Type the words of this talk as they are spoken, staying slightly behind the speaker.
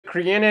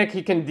Krennic,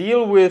 he can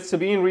deal with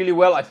Sabine really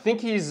well. I think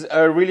he's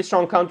a really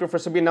strong counter for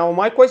Sabine. Now,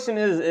 my question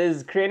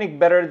is Krennic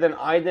better than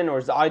Iden, or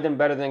is Iden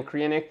better than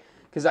Krennic?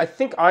 Because I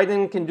think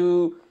Iden can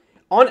do,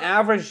 on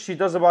average, she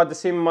does about the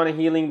same amount of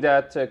healing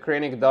that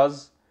Krennic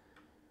does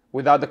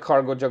without the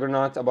cargo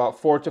juggernaut, about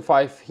 4 to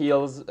 5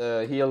 heals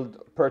healed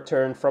per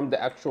turn from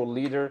the actual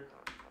leader.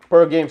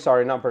 Per game,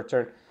 sorry, not per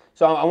turn.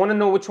 So I want to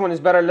know which one is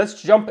better.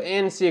 Let's jump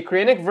in and see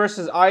Krennic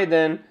versus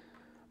Iden.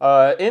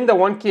 In the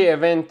 1K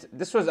event,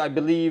 this was, I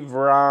believe,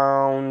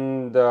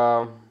 round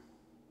 4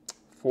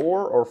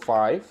 or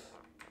 5.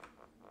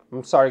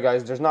 I'm sorry,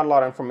 guys, there's not a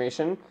lot of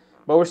information.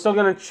 But we're still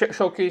going to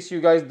showcase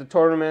you guys the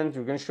tournament.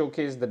 We're going to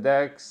showcase the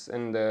decks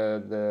and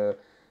the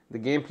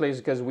gameplays,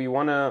 because we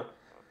want to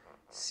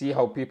see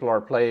how people are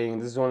playing.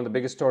 This is one of the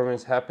biggest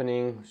tournaments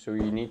happening, so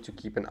you need to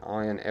keep an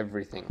eye on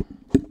everything.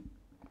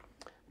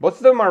 Both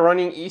of them are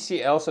running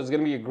ECL, so it's going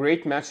to be a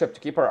great matchup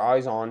to keep our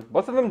eyes on.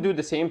 Both of them do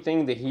the same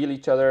thing. They heal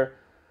each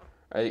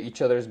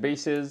other's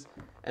bases,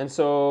 and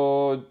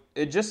so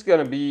it's just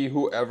going to be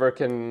whoever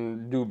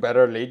can do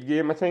better late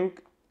game, I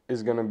think,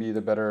 is going to be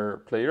the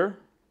better player.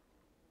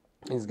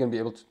 He's going to be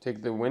able to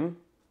take the win.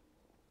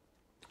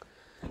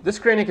 This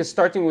Krennic is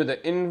starting with the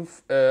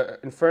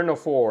Inferno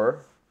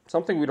 4,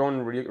 something we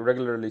don't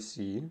regularly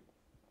see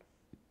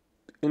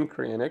in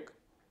Krennic.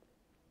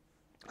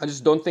 I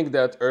just don't think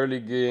that early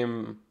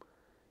game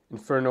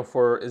Inferno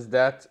 4 is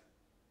that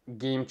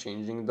game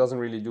changing. It doesn't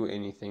really do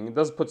anything. It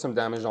does put some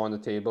damage on the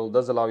table. It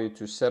does allow you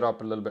to set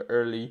up a little bit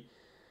early,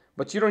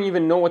 but you don't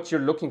even know what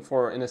you're looking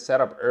for in a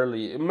setup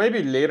early.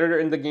 Maybe later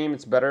in the game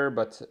it's better,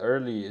 but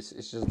early it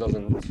just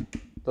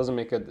doesn't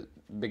make a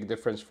big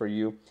difference for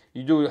you.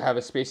 You do have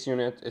a space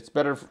unit. It's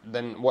better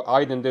than what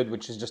Iden did,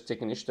 which is just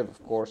take initiative,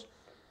 of course.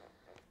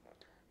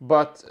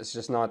 But it's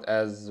just not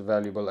as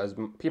valuable as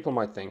people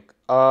might think.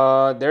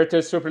 There it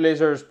is, super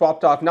lasers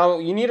popped off. Now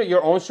you need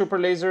your own super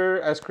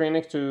laser as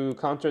Krennic to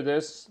counter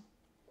this,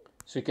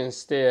 so you can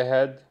stay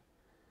ahead.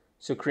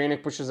 So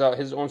Krennic pushes out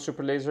his own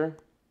super laser.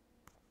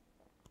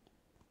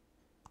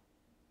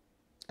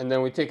 And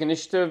then we take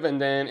initiative, and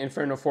then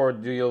Inferno 4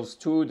 deals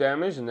 2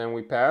 damage, and then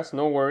we pass.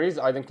 No worries,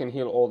 Iden can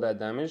heal all that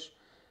damage.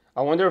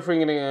 I wonder if we're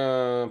going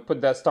to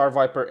put that Star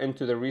Viper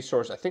into the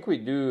resource. I think we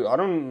do. I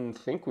don't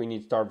think we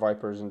need Star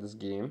Vipers in this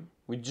game.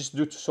 We just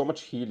do so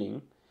much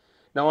healing.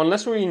 Now,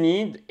 unless we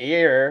need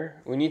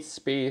air, we need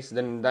space,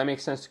 then that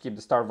makes sense to keep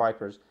the Star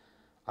Vipers.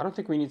 I don't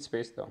think we need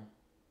space, though.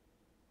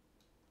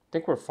 I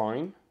think we're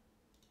fine.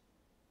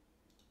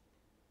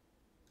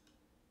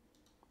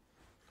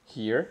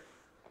 Here.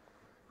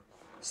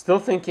 Still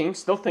thinking,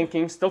 still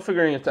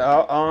figuring it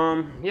out.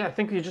 Yeah, I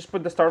think you just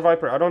put the Star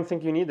Viper. I don't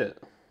think you need it.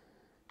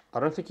 I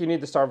don't think you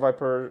need the Star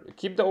Viper.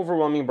 Keep the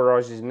overwhelming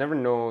barrages. You never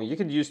know. You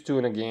could use 2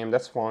 in a game.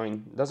 That's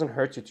fine. It doesn't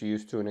hurt you to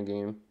use 2 in a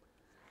game.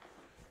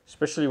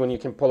 Especially when you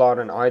can pull out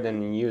an Iden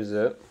and use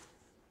it.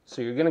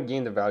 So you're going to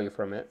gain the value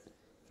from it.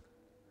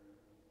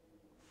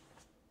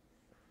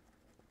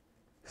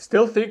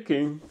 Still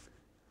thinking.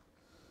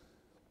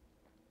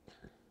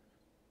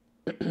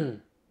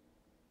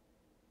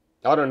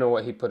 I don't know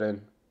what he put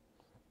in.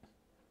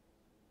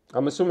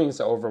 I'm assuming it's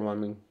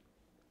overwhelming.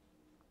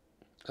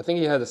 I think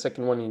he had the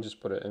second one and he just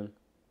put it in.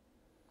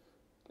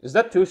 Is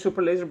that 2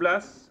 super laser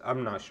blasts?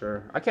 I'm not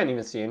sure. I can't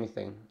even see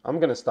anything. I'm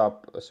going to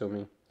stop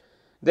assuming.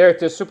 There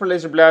it is. Super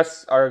laser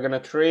blasts are going to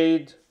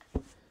trade.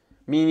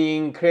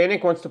 Meaning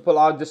Krennic wants to pull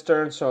out this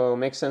turn, so it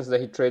makes sense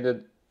that he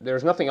traded.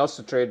 There's nothing else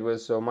to trade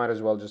with, so might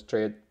as well just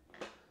trade.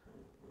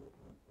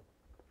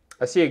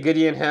 I see a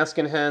Gideon Hask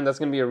in hand. That's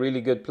going to be a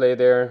really good play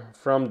there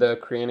from the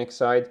Krennic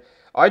side.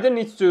 Iden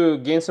needs to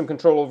gain some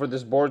control over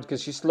this board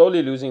because she's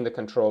slowly losing the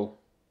control.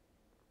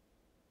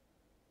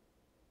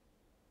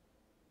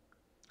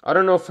 I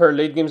don't know if her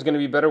late game is going to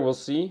be better. We'll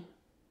see.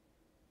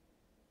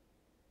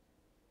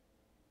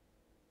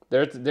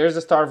 There's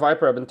the Star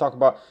Viper I've been talking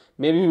about.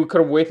 Maybe we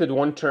could have waited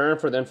 1 turn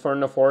for the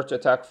Inferno 4 to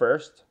attack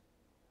first.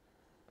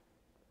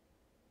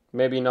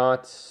 Maybe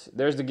not.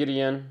 There's the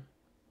Gideon.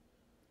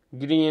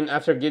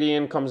 After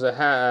Gideon comes a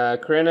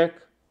Krennic.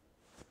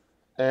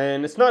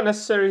 And it's not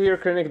necessary here.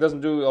 Krennic doesn't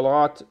do a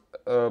lot,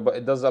 but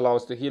it does allow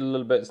us to heal a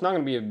little bit. It's not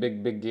going to be a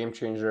big game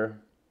changer.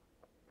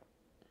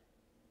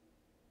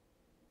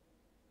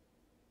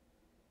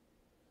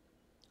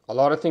 A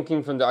lot of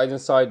thinking from the Iden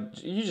side.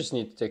 You just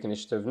need to take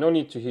initiative. No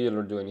need to heal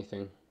or do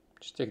anything.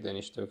 Just take the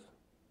initiative.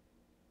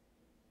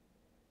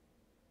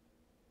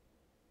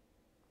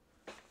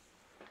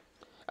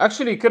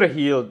 Actually, you could have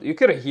healed. You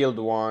could have healed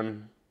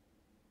 1.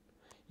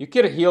 You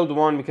could have healed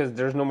 1 because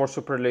there's no more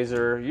super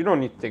laser. You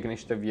don't need to take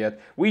initiative yet.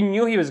 We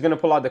knew he was going to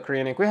pull out the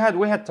Krennic. We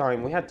had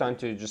time. We had time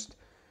to just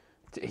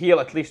heal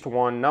at least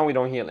 1. Now we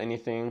don't heal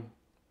anything.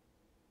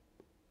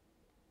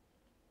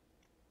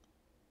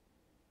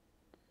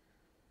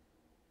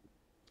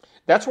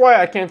 That's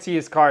why I can't see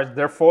his cards.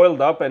 They're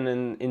foiled up, and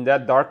in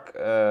that dark,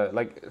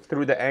 like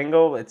through the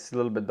angle, it's a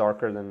little bit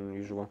darker than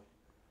usual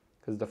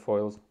because the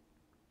foils.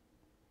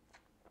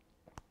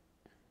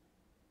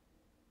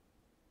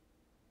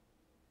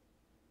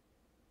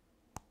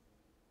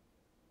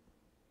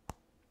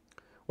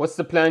 What's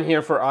the plan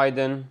here for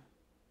Iden?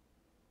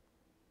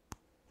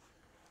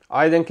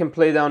 Iden can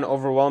play down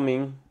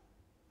overwhelming.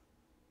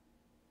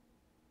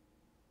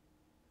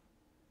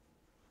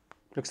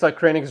 Looks like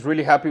Krennic is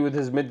really happy with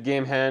his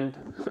mid-game hand.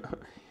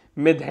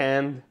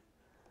 Mid-hand.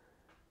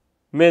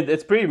 Mid,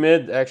 it's pretty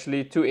mid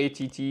actually. 2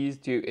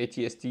 ATTs, 2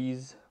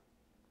 ATSTs.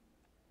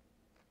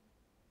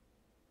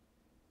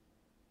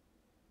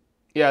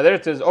 Yeah, there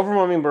it is.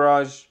 Overwhelming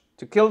Barrage.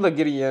 To kill the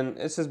Gideon,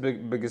 it's his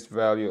biggest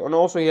value. And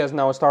also he has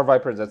now a Star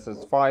Viper that's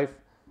at 5.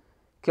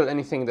 Kill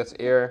anything that's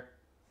air.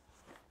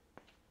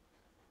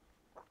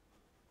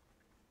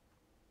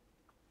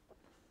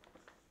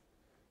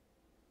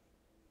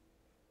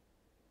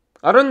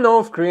 I don't know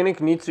if Krennic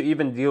needs to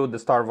even deal with the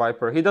Star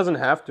Viper. He doesn't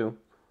have to.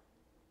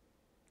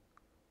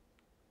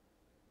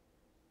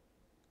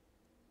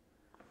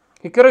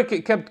 He could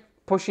have kept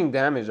pushing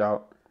damage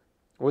out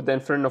with the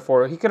Inferno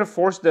 4. He could have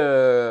forced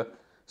the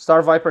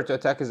Star Viper to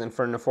attack his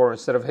Inferno 4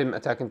 instead of him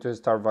attacking to his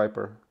Star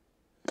Viper.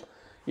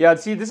 Yeah,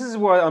 see, this is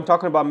what I'm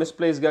talking about,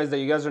 misplays, guys, that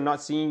you guys are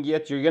not seeing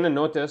yet. You're going to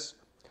notice.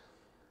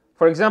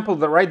 For example,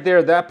 right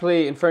there, that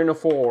play, Inferno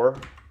 4,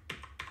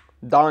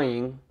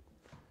 dying.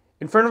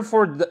 Inferno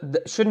 4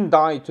 shouldn't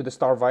die to the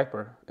Star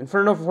Viper.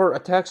 Inferno 4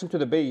 attacks into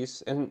the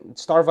base, and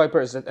Star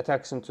Viper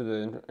attacks into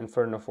the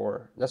Inferno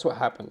 4. That's what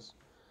happens.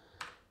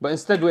 But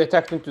instead, we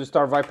attacked into the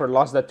Star Viper,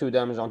 lost that 2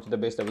 damage onto the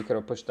base that we could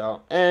have pushed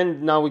out.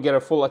 And now we get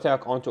a full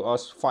attack onto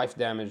us, 5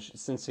 damage.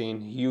 It's insane,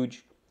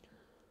 huge.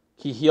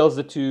 He heals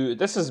the 2.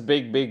 This is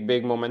big, big,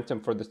 big momentum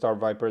for the Star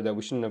Viper that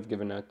we shouldn't have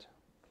given it.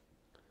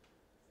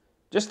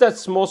 Just that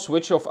small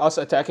switch of us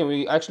attacking,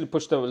 we actually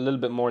pushed out a little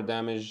bit more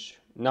damage.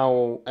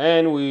 Now,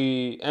 and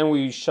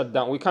we shut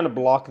down, we kind of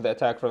block the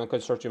attack from the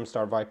Consortium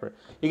Star Viper.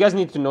 You guys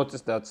need to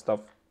notice that stuff.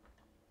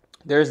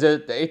 There's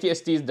the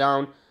ATST is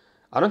down.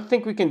 I don't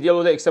think we can deal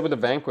with it except with the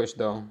Vanquish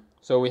though.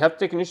 So we have to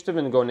take initiative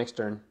and go next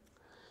turn.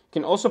 You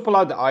can also pull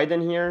out the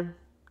Iden here.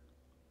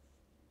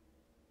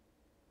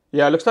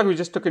 Yeah, it looks like we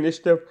just took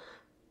initiative.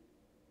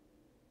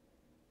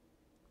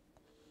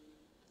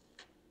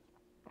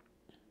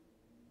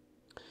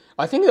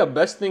 I think the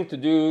best thing to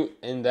do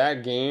in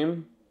that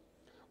game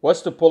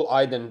was to pull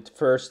Iden.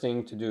 First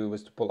thing to do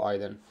was to pull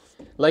Iden.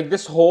 Like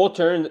this whole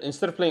turn,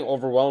 instead of playing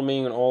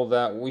Overwhelming and all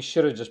that, we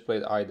should have just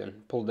played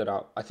Iden. Pulled it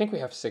out. I think we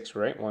have 6,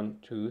 right? 1,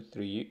 2,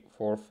 3,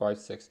 4, 5,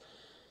 6.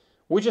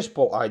 We just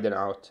pull Iden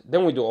out.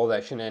 Then we do all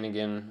that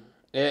shenanigan.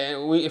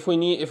 If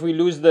we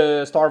lose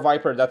the Star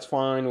Viper, that's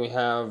fine. We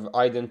have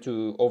Iden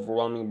to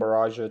Overwhelming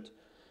Barrage it.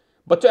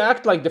 But to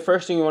act like the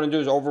first thing you want to do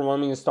is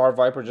Overwhelming Star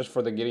Viper just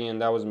for the Gideon,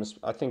 that was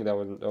I think that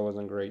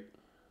wasn't great.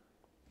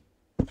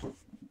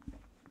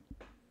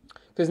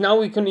 Because now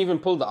we couldn't even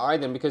pull the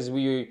Iden because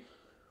we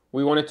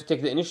wanted to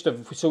take the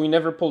initiative, so we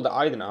never pulled the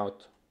Iden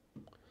out.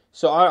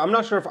 So I'm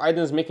not sure if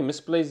Iden's making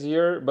misplays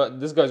here, but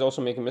this guy's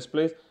also making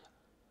misplays.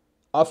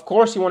 Of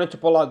course he wanted to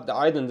pull out the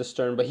Iden this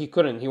turn, but he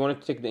couldn't. He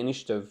wanted to take the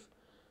initiative.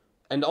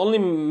 And the only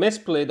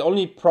misplay, the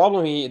only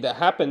problem that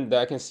happened that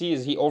I can see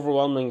is he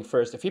Overwhelming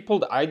first. If he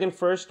pulled the Iden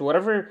first,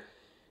 whatever,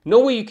 no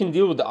way you can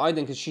deal with the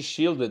Iden because she's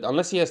shielded,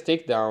 unless he has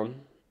takedown,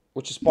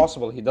 which is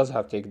possible, he does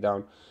have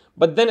takedown.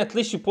 But then at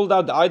least you pulled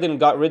out the Iden and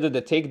got rid of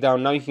the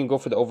takedown, now you can go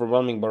for the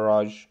Overwhelming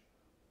Barrage.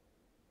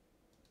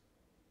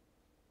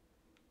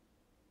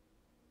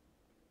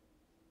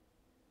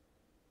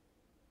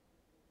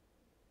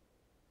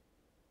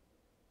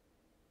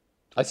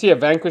 I see a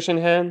Vanquish in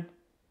hand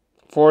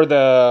for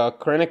the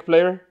Krennic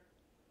player.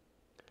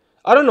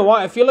 I don't know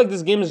why. I feel like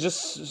this game is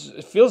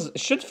just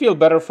should feel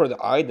better for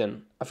the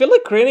Iden. I feel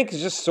like Krennic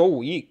is just so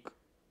weak.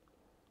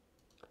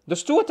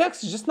 Those 2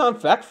 attacks is just not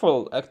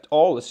impactful at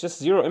all. It's just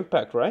 0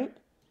 impact, right?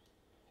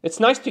 It's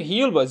nice to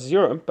heal, but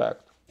 0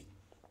 impact.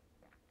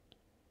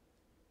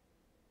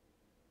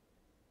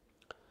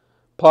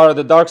 Part of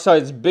the dark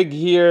side is big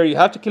here. You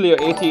have to kill your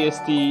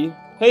ATST.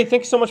 Hey,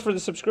 thank you so much for the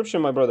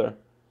subscription, my brother.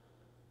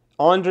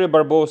 Andre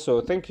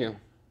Barboso, thank you.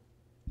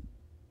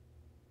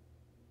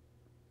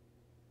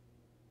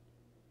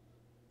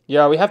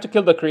 Yeah, we have to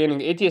kill the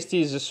Krennic.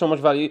 ATST is just so much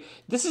value.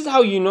 This is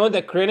how you know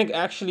that Krennic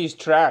actually is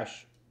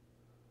trash.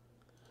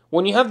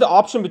 When you have the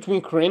option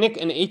between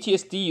Krennic and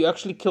ATST, you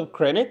actually kill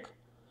Krennic.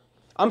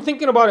 I'm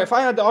thinking about it. If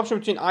I had the option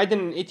between Iden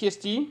and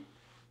ATST,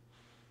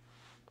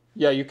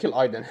 yeah, you kill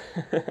Iden.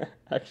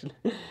 Actually,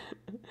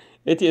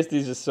 ATST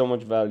is just so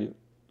much value.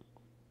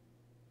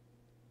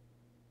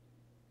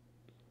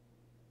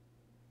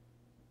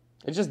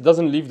 It just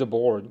doesn't leave the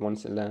board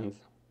once it lands.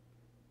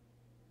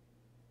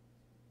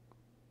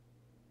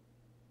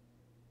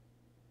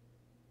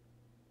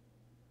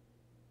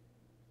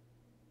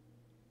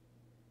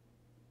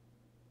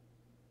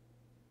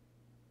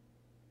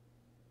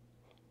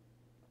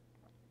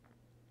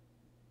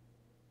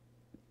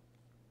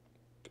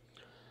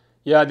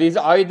 Yeah, these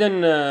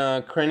Iden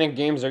Krennic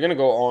games are going to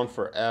go on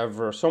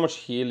forever. So much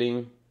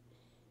healing.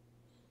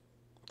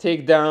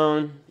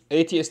 Takedown.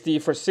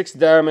 ATST for 6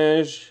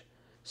 damage.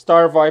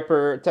 Star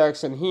Viper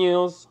attacks and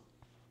heals.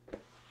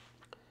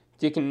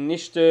 Taking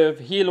initiative.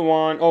 Heal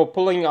 1. Oh,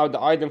 pulling out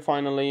the Iden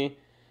finally.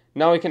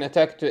 Now we can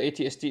attack to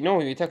ATST. No,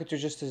 we attack it to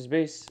just his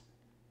base.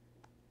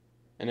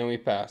 And then we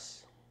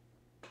pass.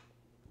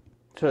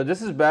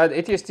 this is bad.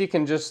 ATST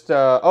can just...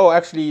 oh,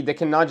 actually, they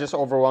cannot just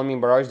Overwhelming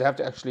Barrage. They have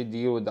to actually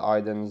deal with the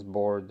Iden's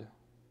board.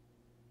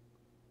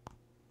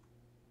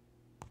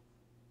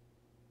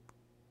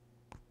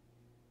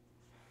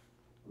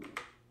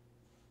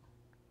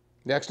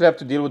 They actually have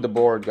to deal with the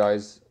board,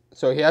 guys.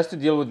 So he has to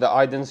deal with the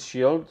Iden's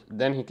shield.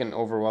 Then he can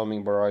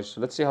Overwhelming Barrage.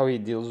 So let's see how he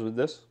deals with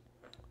this.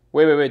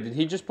 Wait. Did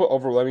he just put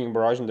Overwhelming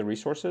Barrage in the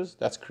resources?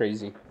 That's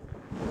crazy.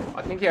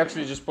 I think he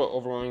actually just put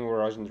Overwhelming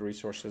Barrage in the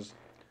resources.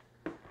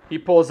 He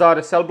pulls out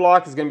a cell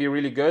block. It's going to be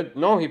really good.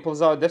 No, he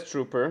pulls out a Death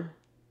Trooper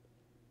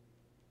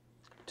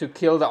to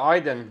kill the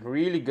Iden.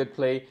 Really good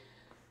play.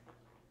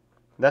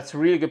 That's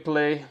really good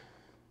play.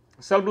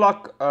 Cell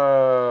block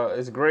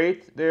is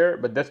great there,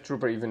 but Death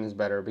Trooper even is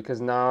better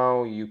because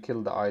now you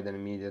kill the Iden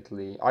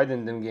immediately.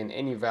 Iden didn't gain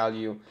any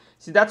value.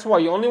 See, that's why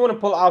you only want to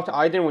pull out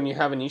Iden when you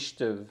have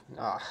initiative.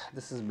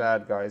 This is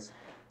bad, guys.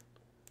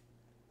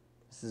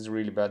 This is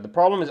really bad. The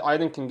problem is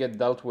Iden can get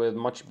dealt with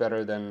much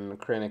better than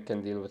Krennic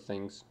can deal with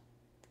things.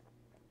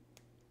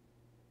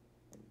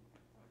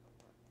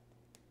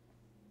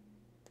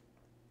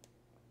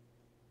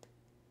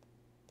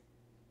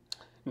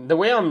 The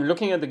way I'm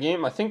looking at the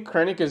game, I think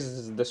Krennic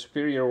is the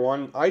superior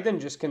one. Iden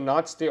just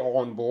cannot stay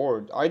on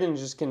board. Iden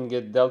just can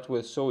get dealt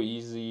with so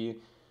easy.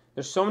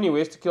 There's so many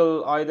ways to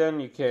kill Iden.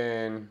 You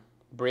can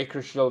break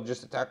her shield,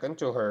 just attack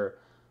into her.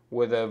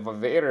 With a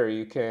Vader,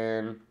 you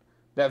can...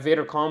 That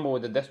Vader combo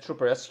with the Death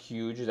Trooper, that's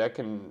huge.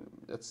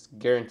 That's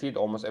guaranteed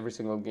almost every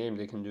single game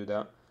they can do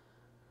that.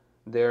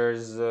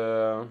 There's...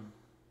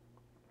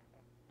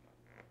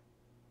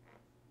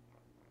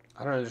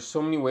 I don't know, there's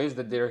so many ways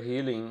that they're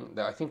healing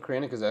that I think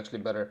Krennic is actually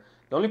better.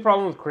 The only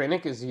problem with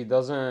Krennic is he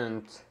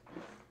doesn't...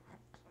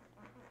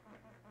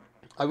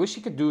 I wish he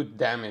could do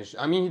damage.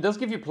 I mean, he does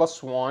give you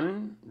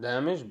 +1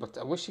 damage, but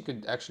I wish he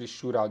could actually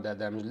shoot out that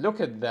damage. Look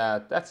at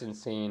that. That's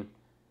insane.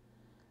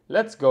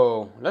 Let's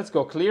go. Let's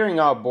go. Clearing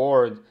out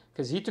board.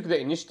 Because he took the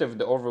initiative,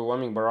 the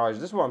Overwhelming Barrage.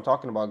 This is what I'm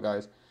talking about,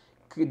 guys.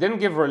 Didn't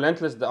give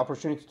Relentless the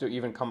opportunity to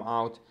even come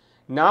out.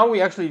 Now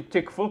we actually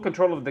take full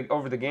control of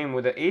over the game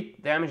with an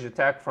 8 damage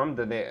attack from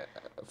the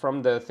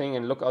thing,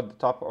 and look at the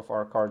top of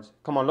our cards.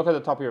 Come on, look at the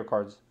top of your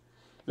cards.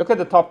 Look at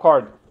the top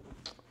card.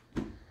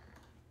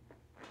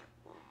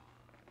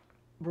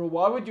 Bro,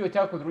 why would you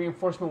attack with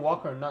Reinforcement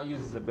Walker and not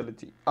use his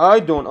ability? I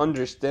don't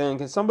understand.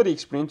 Can somebody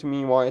explain to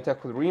me why I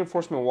attack with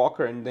Reinforcement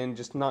Walker and then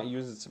just not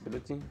use its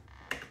ability?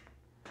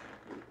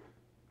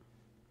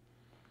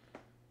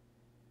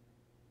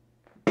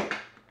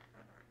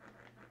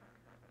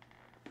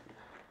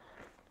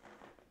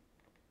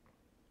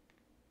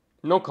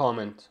 No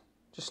comment.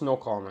 Just no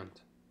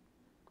comment.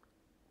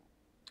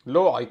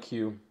 Low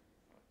IQ.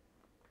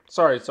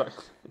 Sorry.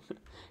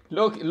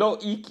 low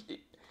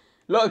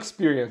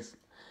experience.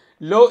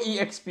 Low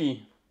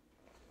EXP.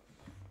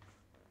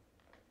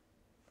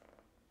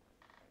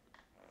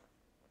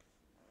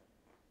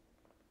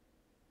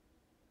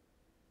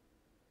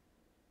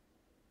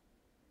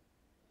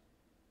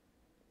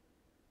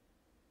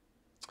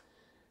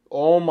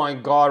 Oh my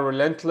god,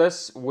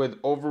 Relentless with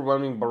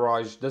Overwhelming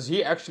Barrage. Does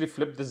he actually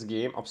flip this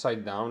game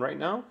upside down right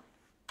now?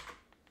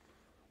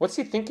 What's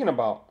he thinking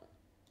about?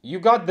 You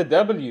got the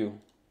W.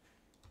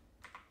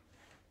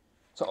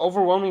 It's an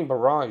Overwhelming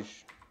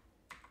Barrage.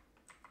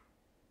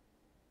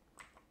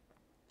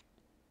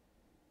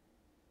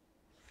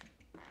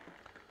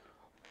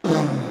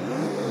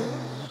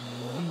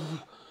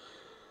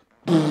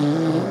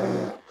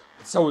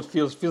 That's how it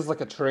feels. Feels like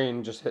a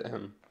train just hit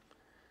him.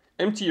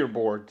 Empty your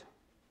board.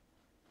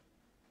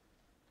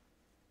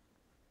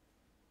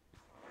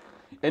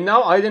 And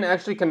now Iden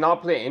actually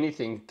cannot play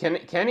anything.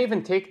 Can't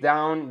even take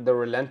down the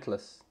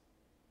Relentless.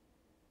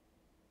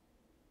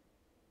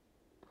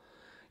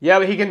 Yeah,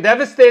 but he can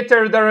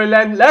Devastator the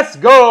Relentless. Let's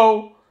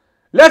go!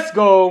 Let's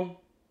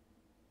go!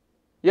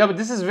 Yeah, but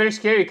this is very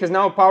scary because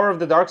now Power of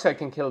the Dark Side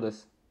can kill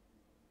this.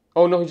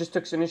 Oh no, he just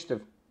took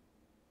initiative.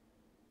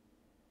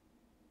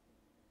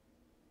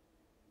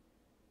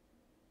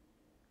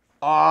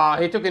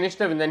 He took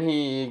initiative and then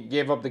he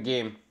gave up the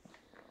game.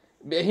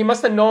 He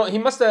must have known. He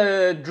must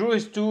have drew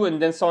his 2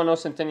 and then saw no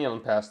Centennial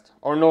and passed,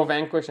 or no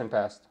Vanquish and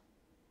passed.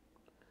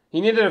 He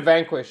needed a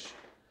Vanquish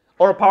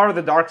or a Power of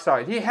the Dark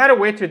Side. He had a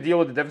way to deal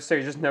with the Devastator.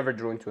 He just never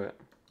drew into it.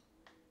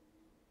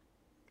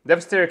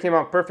 Devastator came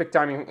out perfect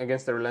timing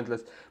against the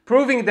Relentless,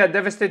 proving that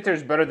Devastator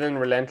is better than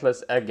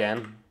Relentless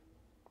again.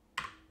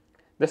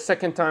 The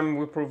second time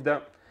we proved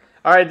that.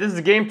 All right, this is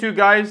game 2,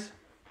 guys.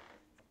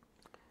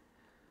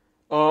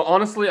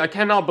 Honestly, I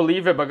cannot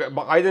believe it, but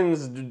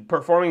Iden's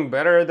performing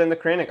better than the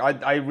Krennic.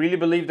 I really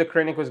believe the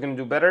Krennic was going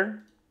to do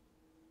better.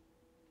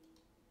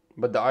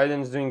 But the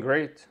Iden's doing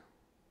great.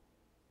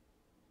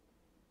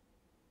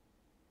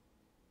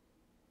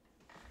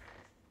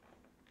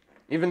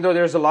 Even though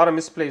there's a lot of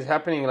misplays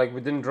happening, like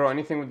we didn't draw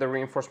anything with the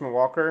Reinforcement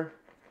Walker.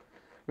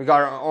 We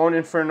got our own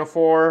Inferno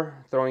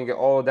 4, throwing it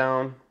all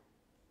down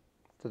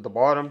to the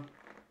bottom.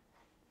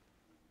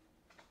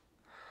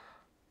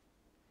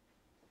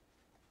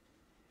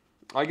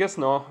 I guess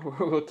no.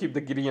 We'll keep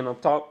the Gideon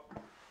up top.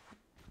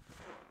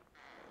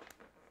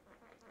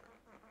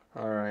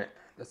 Alright.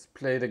 Let's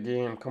play the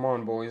game. Come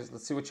on, boys.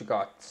 Let's see what you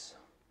got.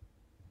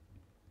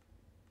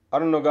 I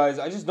don't know, guys.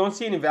 I just don't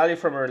see any value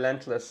from a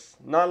Relentless.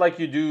 Not like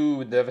you do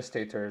with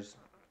Devastators.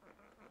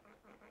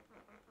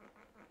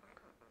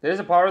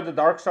 There's a Power of the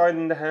Dark Side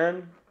in the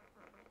hand.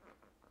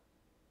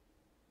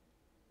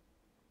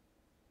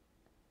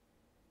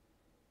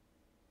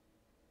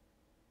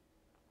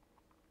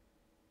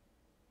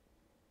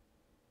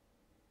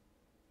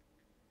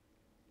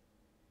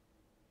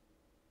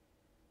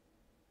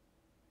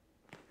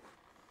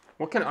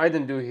 What can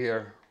Iden do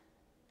here?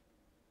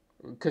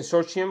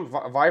 Consortium,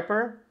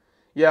 Viper?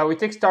 Yeah, we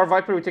take Star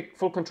Viper, we take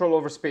full control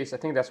over space. I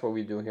think that's what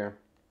we do here.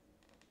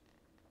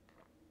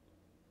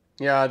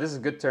 Yeah, this is a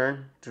good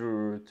turn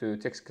to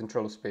take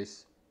control of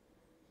space.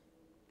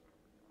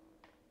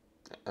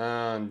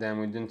 And then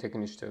we didn't take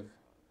initiative.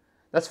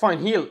 That's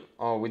fine. Heal.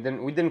 Oh, we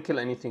didn't kill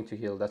anything to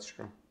heal. That's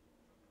true.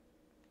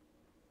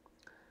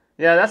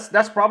 Yeah,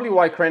 that's probably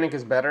why Krennic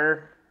is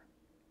better.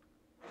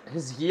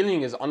 His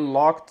healing is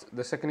unlocked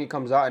the second he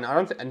comes out,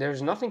 and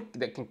there's nothing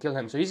that can kill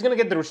him. So he's gonna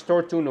get the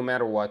restore too, no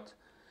matter what.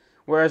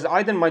 Whereas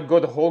Iden might go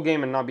the whole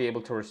game and not be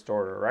able to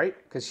restore her, right?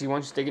 Because she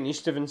wants to take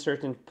initiative in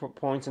certain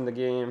points in the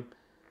game,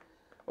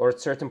 or at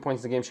certain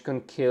points in the game she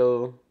couldn't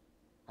kill.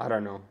 I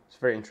don't know. It's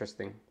very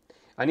interesting.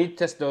 I need to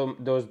test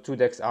those two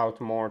decks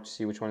out more to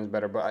see which one is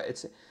better.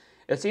 But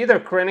it's either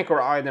Krennic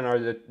or Iden are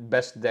the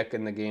best deck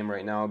in the game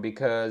right now,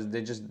 because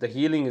the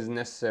healing is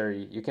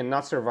necessary. You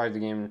cannot survive the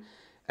game.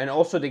 And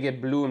also they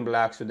get blue and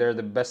black, so they're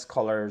the best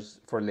colors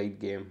for late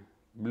game.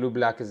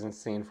 Blue-black is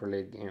insane for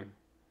late game.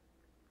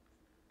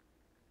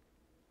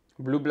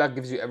 Blue-black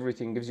gives you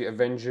everything. Gives you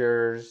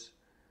Avengers,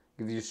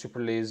 gives you super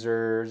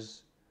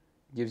lasers,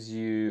 gives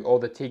you all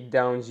the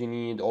takedowns you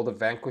need, all the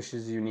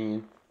vanquishes you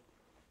need.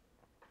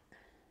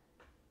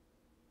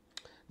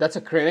 That's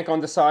a Krennic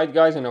on the side,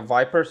 guys, and a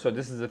Viper. So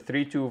this is a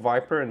 3-2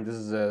 Viper, and this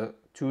is a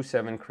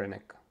 2-7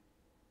 Krennic.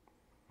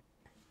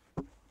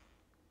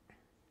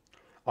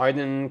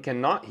 Iden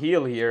cannot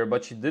heal here,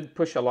 but she did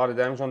push a lot of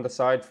damage on the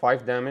side,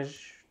 5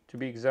 damage to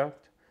be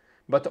exact.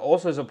 But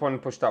also his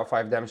opponent pushed out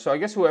 5 damage, so I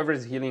guess whoever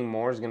is healing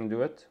more is going to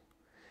do it.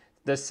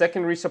 The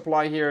second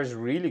resupply here is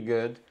really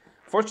good.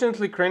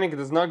 Fortunately, Krennic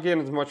does not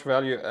gain as much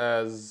value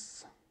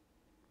as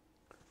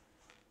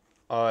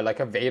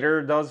like a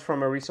Vader does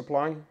from a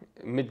resupply,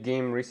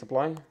 mid-game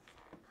resupply.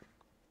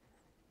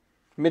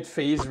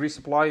 Mid-phase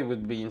resupply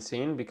would be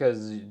insane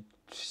because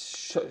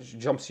it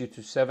jumps you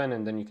to 7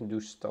 and then you can do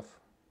stuff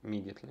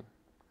immediately.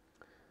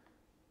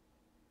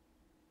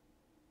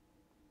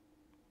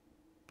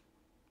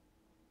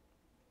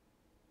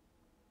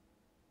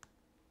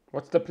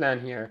 What's the plan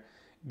here?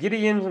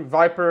 Gideon,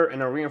 Viper,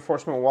 and a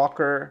Reinforcement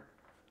Walker.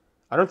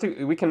 I don't think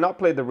we cannot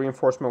play the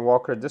Reinforcement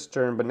Walker this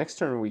turn, but next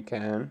turn we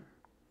can.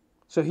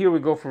 So here we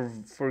go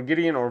for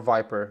Gideon or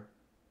Viper.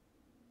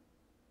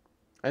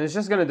 And it's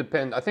just going to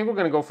depend. I think we're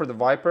going to go for the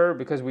Viper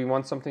because we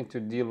want something to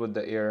deal with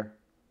the air.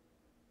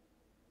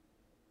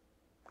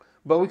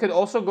 But we could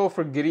also go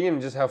for Gideon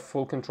and just have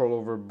full control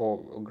over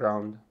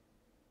ground.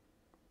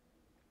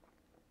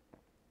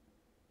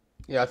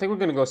 Yeah, I think we're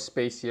going to go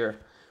space here.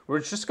 We're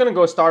just going to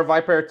go Star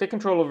Viper, take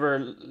control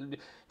over...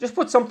 Just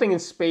put something in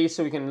space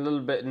so we can a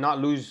little bit not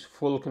lose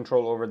full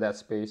control over that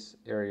space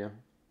area.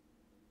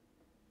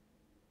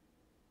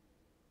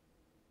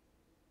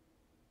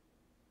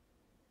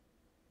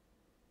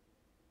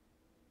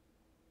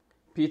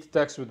 Pete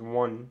attacks with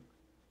 1.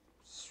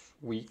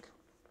 Weak.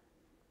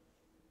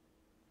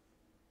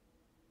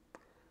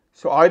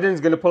 So Iden's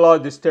gonna pull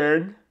out this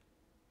turn.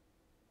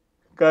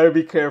 Gotta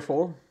be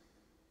careful.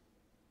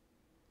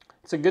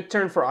 It's a good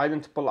turn for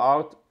Iden to pull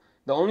out.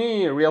 The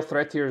only real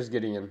threat here is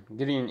Gideon.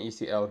 Gideon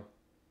ECL.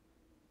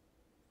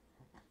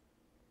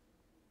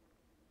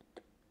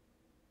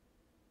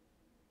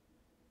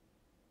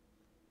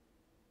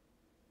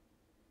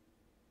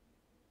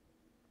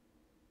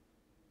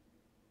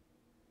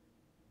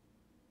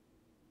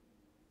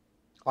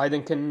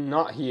 Iden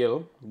cannot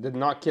heal. Did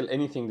not kill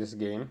anything this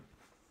game.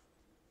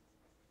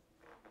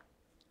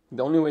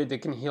 The only way they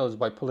can heal is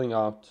by pulling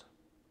out.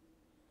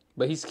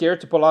 But he's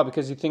scared to pull out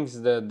because he thinks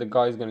the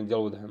guy is going to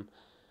deal with him.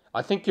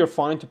 I think you're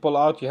fine to pull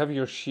out. You have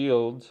your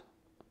shield.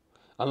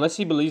 Unless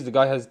he believes the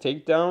guy has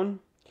takedown.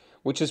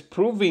 Which is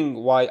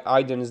proving why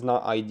Iden is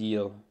not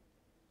ideal.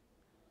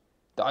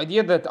 The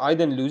idea that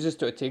Iden loses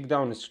to a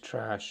takedown is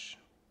trash.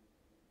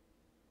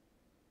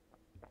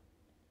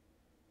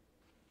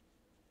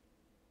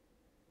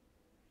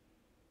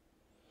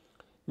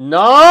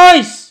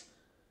 Nice!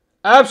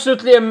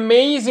 Absolutely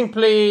amazing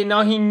play.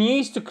 Now he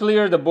needs to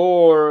clear the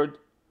board.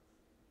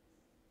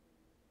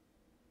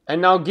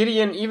 And now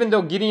Gideon, even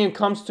though Gideon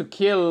comes to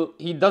kill,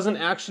 he doesn't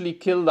actually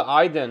kill the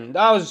Iden.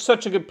 That was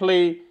such a good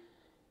play.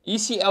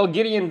 ECL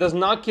Gideon does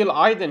not kill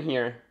Iden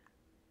here.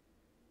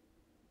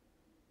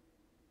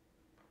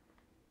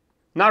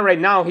 Not right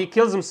now. He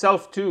kills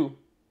himself too.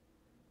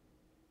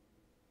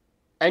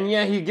 And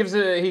yeah, he gives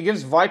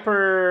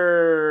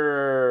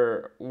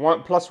Viper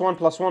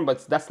 +1/+1,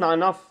 but that's not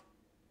enough.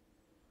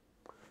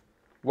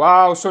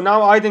 Wow, so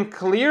now Iden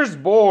clears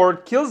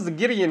board, kills the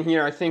Gideon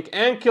here, I think,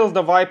 and kills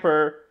the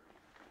Viper.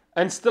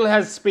 And still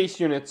has space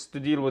units to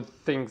deal with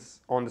things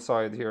on the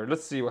side here.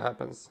 Let's see what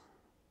happens.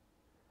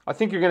 I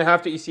think you're going to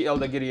have to ECL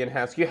the Gideon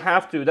Hask. You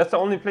have to. That's the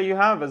only play you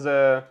have as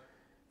a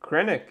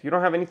Krennic. You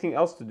don't have anything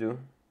else to do.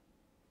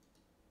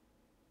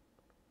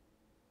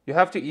 You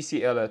have to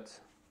ECL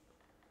it.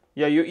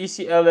 Yeah, you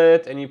ECL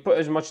it and you put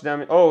as much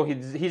damage. Oh, he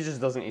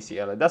just doesn't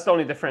ECL it. That's the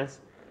only difference.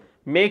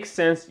 Makes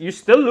sense. You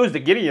still lose the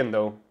Gideon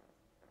though.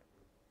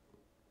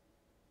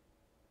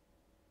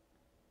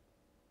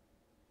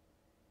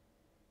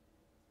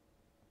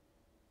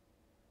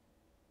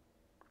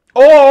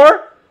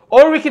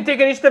 Or we can take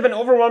initiative and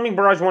overwhelming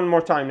barrage one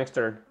more time next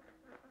turn.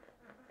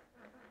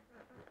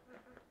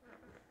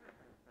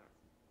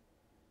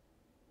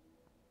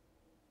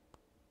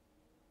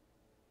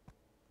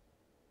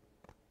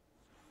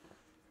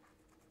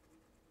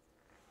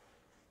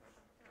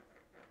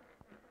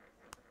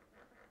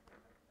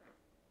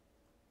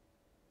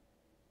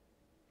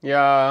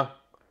 Yeah.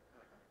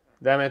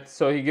 Damn it.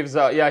 So he gives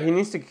up. Yeah, he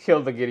needs to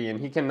kill the Gideon.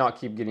 He cannot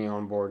keep Gideon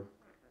on board.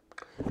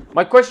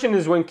 My question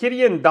is, when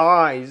Gideon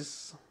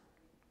dies,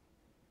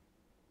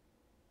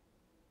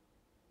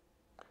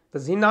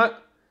 does he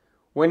not...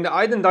 When the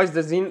Iden dies,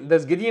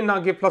 does Gideon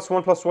not give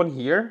 +1/+1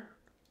 here?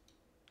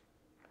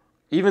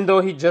 Even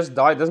though he just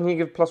died, doesn't he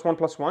give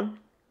 +1/+1?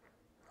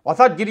 I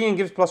thought Gideon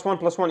gives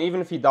 +1/+1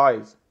 even if he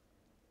dies.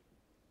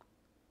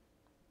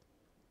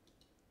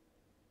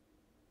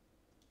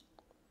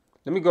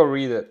 Let me go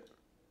read it.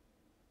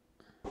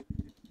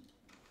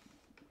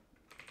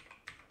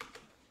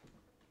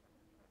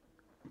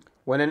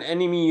 When an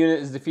enemy unit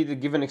is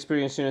defeated, give an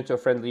experienced unit to a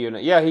friendly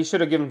unit. Yeah, he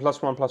should have given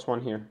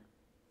 +1/+1 here.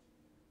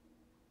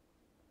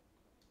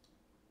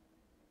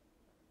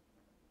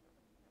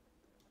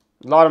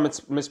 A lot of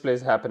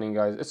misplays happening,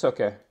 guys. It's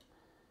okay.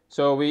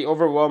 So we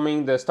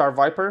overwhelming the Star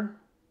Viper.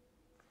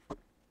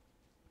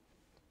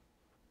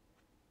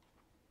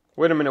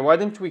 Wait a minute. Why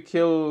didn't we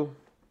kill...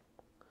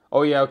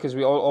 Oh yeah, because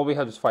all we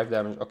had was 5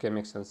 damage. Okay,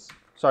 makes sense.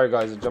 Sorry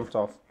guys, it jumped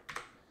off.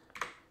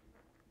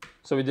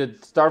 So we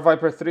did Star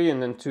Viper 3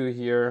 and then 2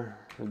 here.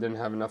 We didn't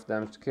have enough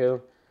damage to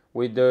kill.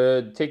 We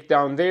did take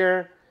down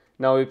there.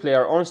 Now we play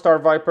our own Star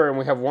Viper and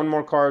we have one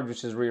more card,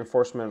 which is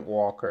Reinforcement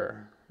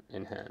Walker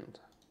in hand.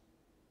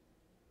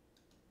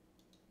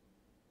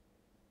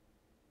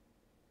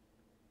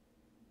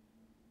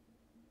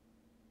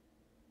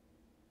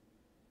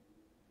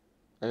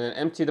 And then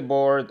empty the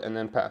board and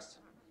then pass.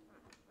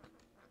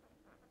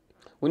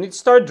 We need to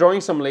start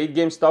drawing some late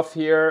game stuff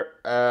here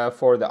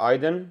for the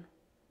Iden.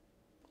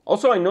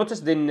 Also, I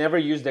noticed they never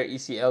use their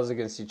ECLs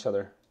against each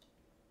other.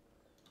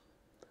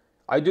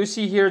 I do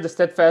see here the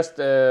Steadfast,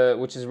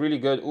 which is really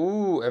good.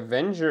 Ooh,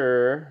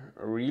 Avenger.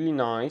 Really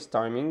nice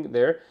timing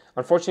there.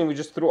 Unfortunately, we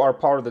just threw our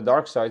power to the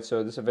dark side,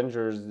 so this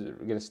Avenger is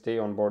going to stay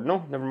on board.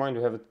 No, never mind.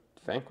 We have a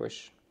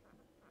Vanquish.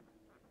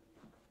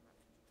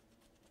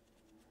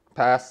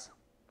 Pass.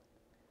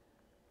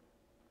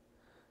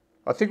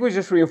 I think we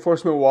just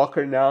Reinforcement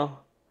Walker now.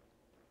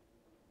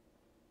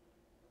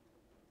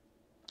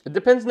 It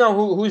depends now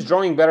who's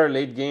drawing better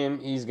late game.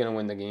 He's going to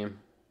win the game.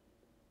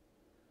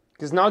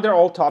 Because now they're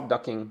all top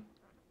ducking.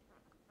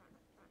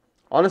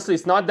 Honestly,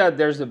 it's not that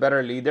there's a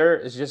better leader.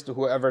 It's just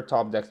whoever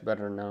top decks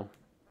better now.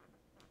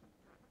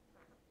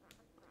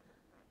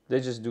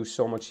 They just do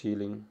so much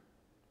healing.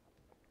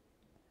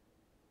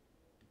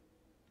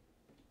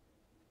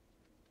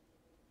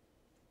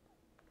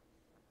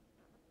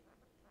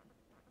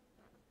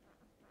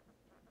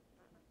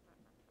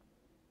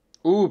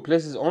 Ooh,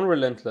 plays his own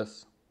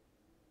Relentless.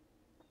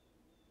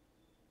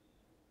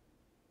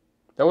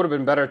 That would have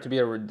been better to be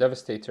a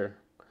Devastator.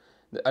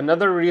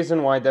 Another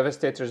reason why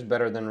Devastator is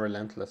better than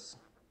Relentless.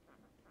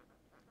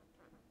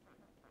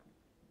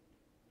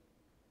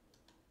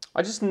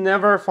 I just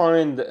never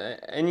find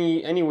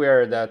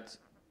anywhere that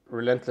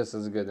Relentless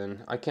is good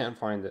in. I can't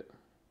find it.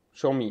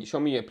 Show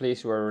me a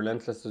place where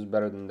Relentless is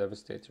better than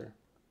Devastator.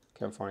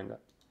 Can't find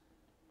that.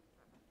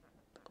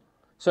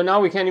 So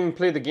now we can't even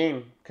play the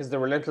game because the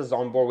Relentless is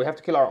on board. We have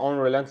to kill our own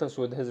Relentless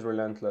with his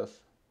Relentless.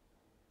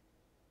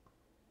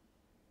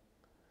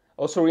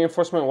 Also,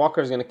 Reinforcement Walker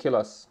is going to kill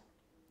us.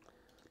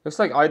 Looks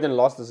like Iden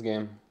lost this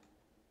game.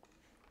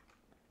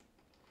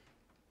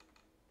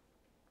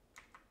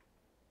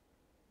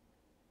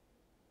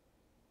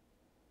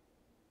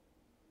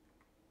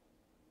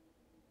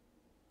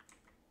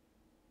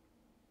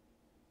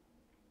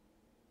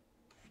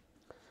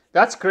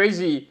 That's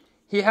crazy.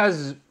 He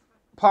has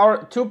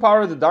two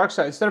power of the dark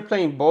side. Instead of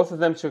playing both of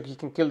them so he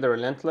can kill the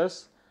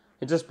Relentless,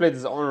 he just played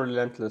his own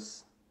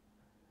Relentless.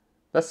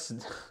 That's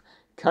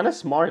kind of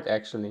smart,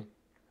 actually.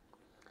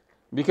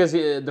 Because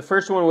the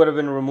first one would have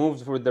been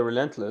removed with the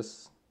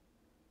Relentless.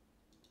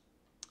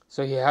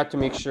 So he had to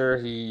make sure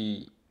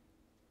he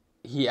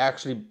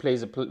actually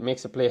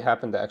makes a play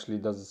happen that actually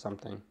does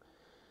something.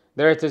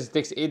 There it is. It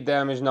takes 8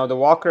 damage. Now the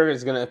Walker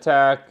is going to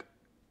attack.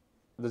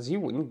 Does he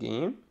win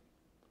game?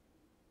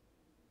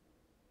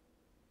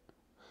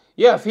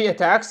 Yeah, if he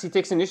attacks, he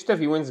takes initiative,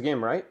 he wins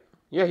game, right?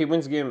 Yeah, he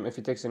wins game if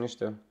he takes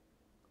initiative.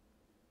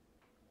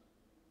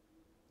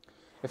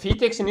 If he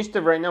takes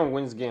initiative right now, he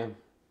wins game.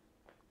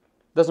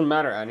 Doesn't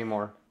matter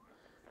anymore.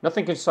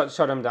 Nothing can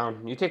shut him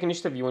down. You take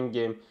initiative, you win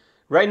game.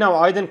 Right now,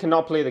 Iden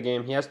cannot play the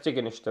game. He has to take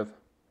initiative.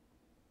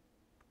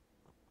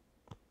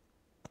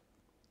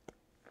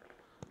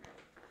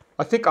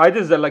 I think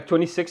Iden's at like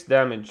 26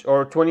 damage.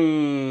 Or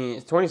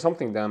 20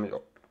 something damage.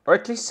 Or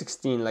at least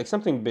 16. Like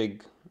something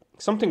big.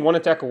 Something one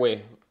attack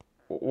away.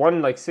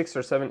 One like 6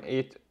 or 7,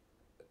 8.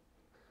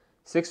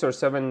 6 or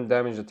 7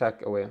 damage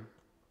attack away.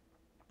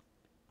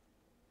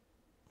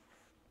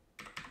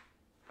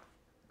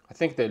 I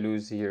think they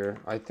lose here.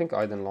 I think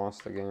Iden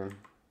lost the game.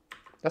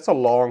 That's a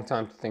long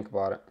time to think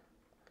about it.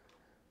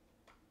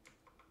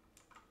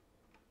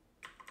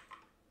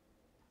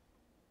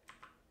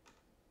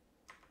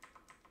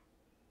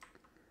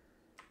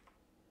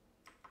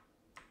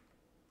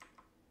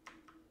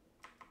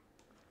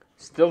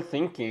 Still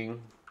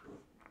thinking.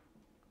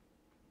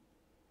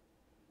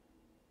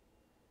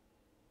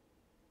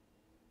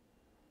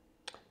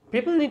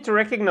 People need to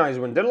recognize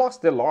when they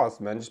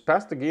lost, man. Just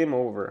pass the game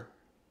over.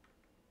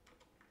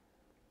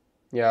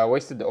 Yeah, I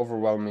wasted the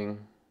overwhelming.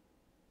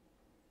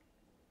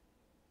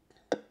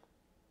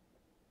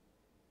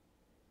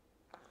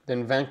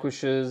 Then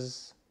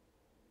vanquishes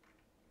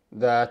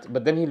that.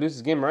 But then he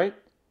loses game, right?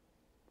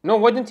 No,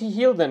 why didn't he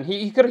heal then?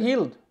 He could have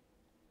healed.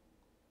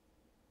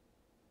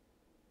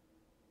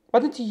 Why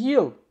didn't he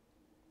heal?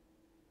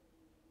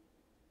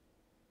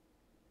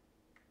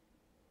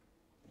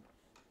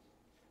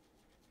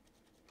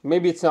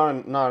 Maybe it's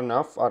not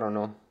enough. I don't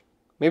know.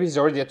 Maybe he's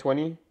already at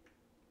 20.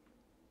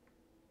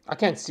 I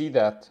can't see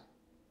that.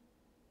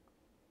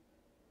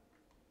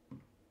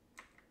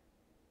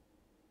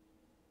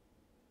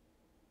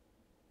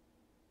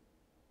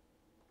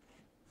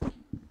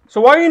 So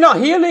why are you not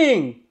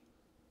healing?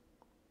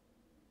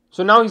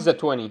 So now he's at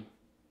 20.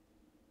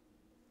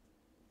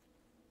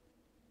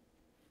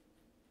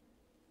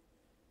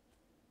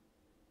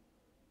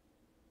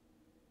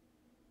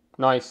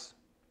 Nice.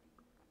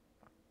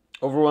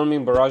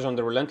 Overwhelming barrage on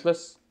the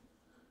Relentless.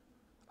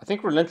 I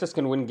think Relentless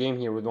can win game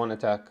here with one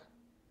attack.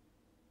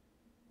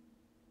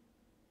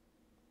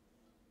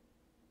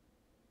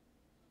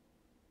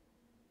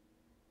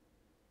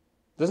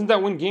 Doesn't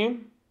that win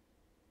game?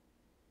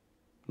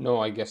 No,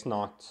 I guess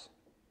not.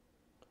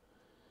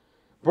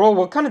 Bro,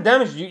 what kind of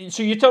damage?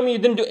 So you tell me you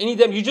didn't do any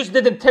damage? You just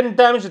did a 10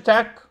 damage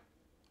attack?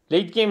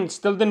 Late game and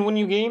still didn't win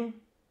you game?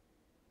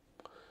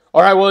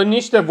 Alright, well,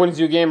 initiative wins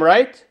you game,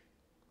 right?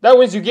 That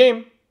wins you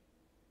game.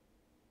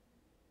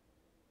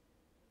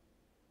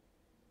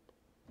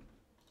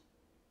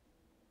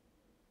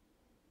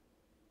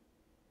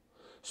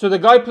 So the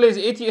guy plays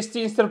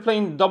ATST instead of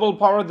playing double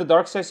power of the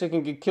dark side so he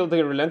can get killed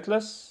the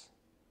Relentless?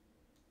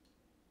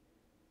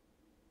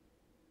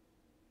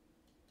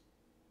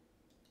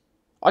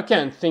 I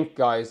can't think,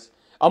 guys.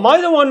 Am I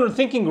the one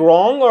thinking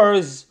wrong, or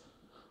is...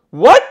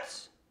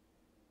 What?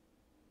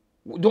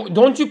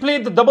 Don't you play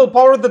the double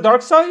power of the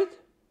dark side?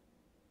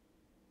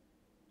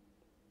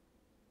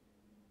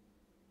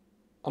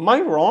 Am I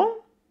wrong?